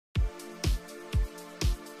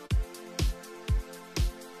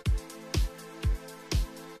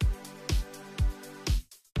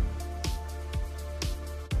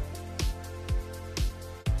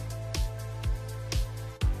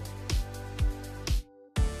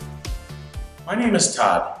My name is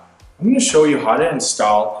Todd. I'm going to show you how to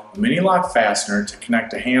install a MiniLock fastener to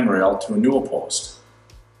connect a handrail to a Newel post.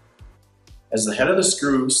 As the head of the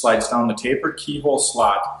screw slides down the tapered keyhole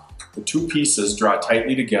slot, the two pieces draw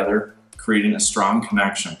tightly together, creating a strong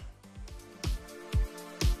connection.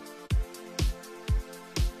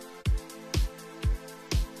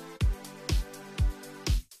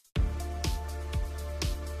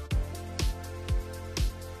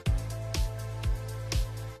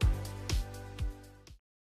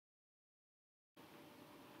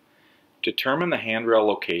 Determine the handrail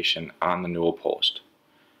location on the Newel post.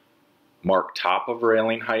 Mark top of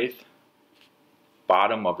railing height,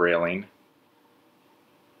 bottom of railing,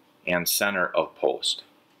 and center of post.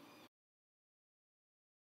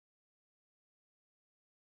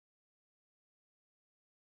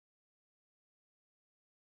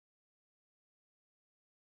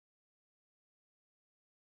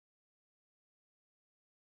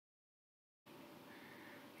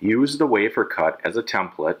 Use the wafer cut as a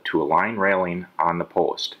template to align railing on the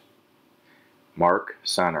post. Mark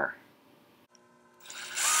center.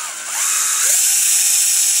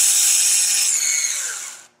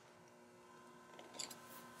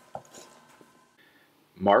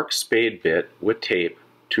 Mark spade bit with tape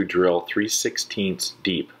to drill 3/16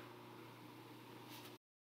 deep.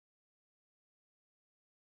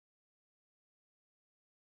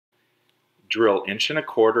 Drill 1¼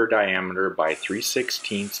 inch diameter by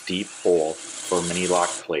 3/16 deep hole for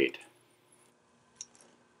MiniLock plate.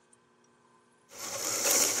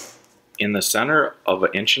 In the center of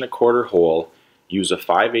an 1¼ inch hole, use a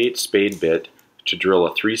 5/8 spade bit to drill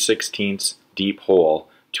a 3/16 deep hole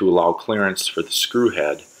to allow clearance for the screw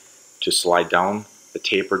head to slide down the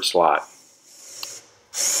tapered slot.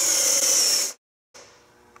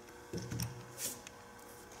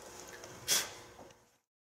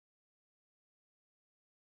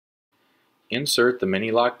 Insert the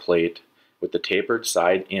MiniLock plate with the tapered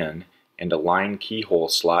side in and align keyhole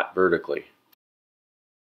slot vertically.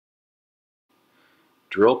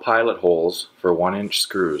 Drill pilot holes for 1-inch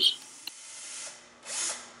screws.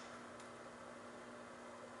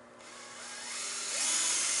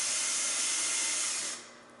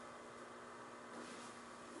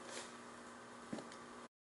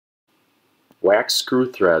 Wax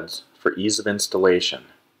screw threads for ease of installation.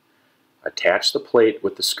 Attach the plate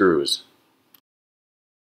with the screws.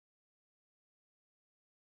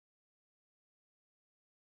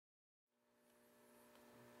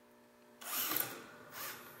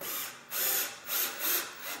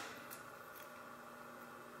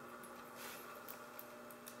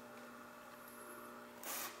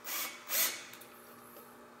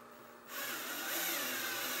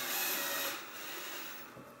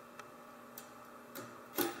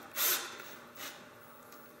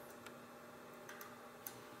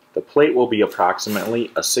 The plate will be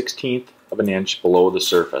approximately a 1/16 of an inch below the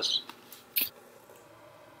surface.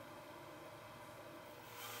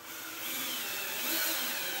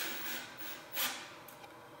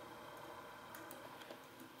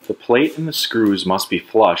 The plate and the screws must be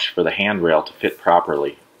flush for the handrail to fit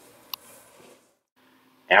properly.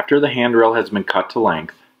 After the handrail has been cut to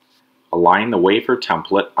length, align the wafer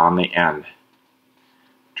template on the end.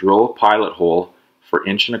 Drill a pilot hole for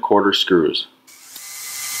 1¼ inch screws.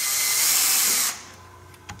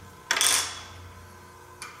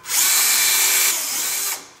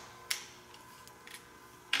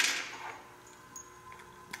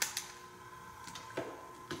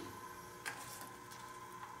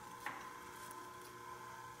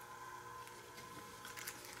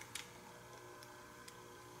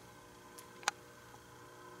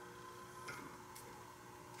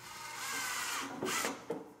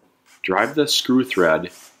 Drive the screw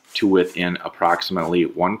thread to within approximately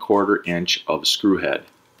 1/4 inch of screw head.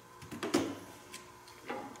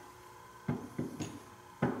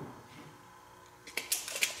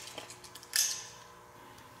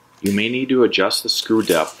 You may need to adjust the screw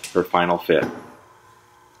depth for final fit.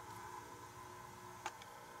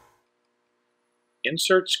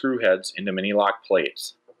 Insert screw heads into MiniLock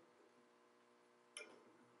plates.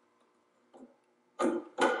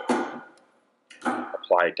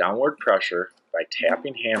 Apply downward pressure by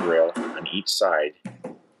tapping handrail on each side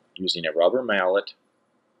using a rubber mallet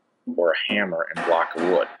or a hammer and block of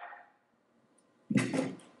wood.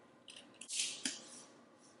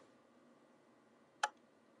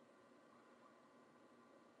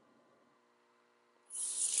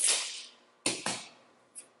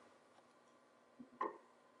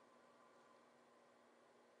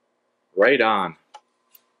 Right on.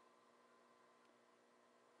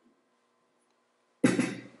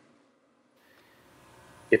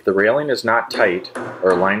 If the railing is not tight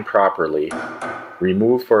or aligned properly,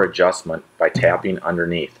 remove for adjustment by tapping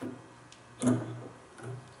underneath.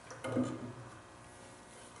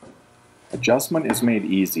 Adjustment is made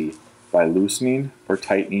easy by loosening or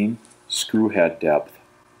tightening screw head depth.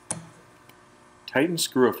 Tighten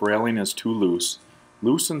screw if railing is too loose.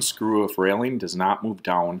 Loosen screw if railing does not move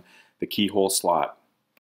down the keyhole slot.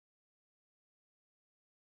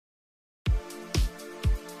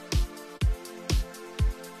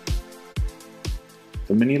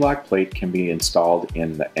 The MiniLock plate can be installed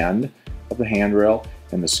in the end of the handrail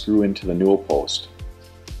and the screw into the newel post.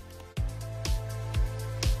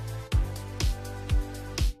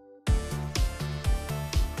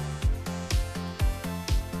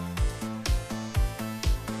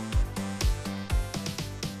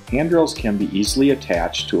 Handrails can be easily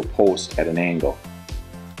attached to a post at an angle.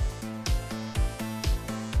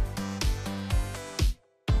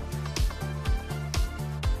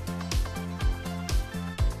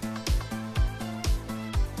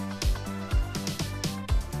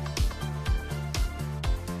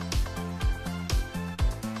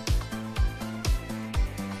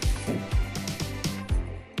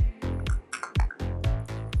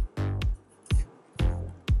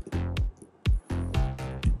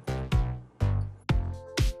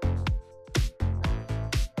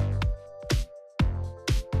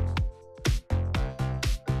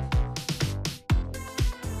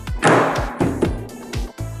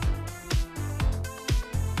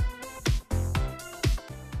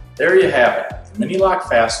 There you have it. The MiniLock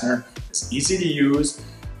Fastener is easy to use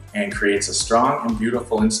and creates a strong and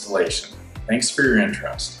beautiful installation. Thanks for your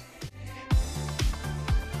interest.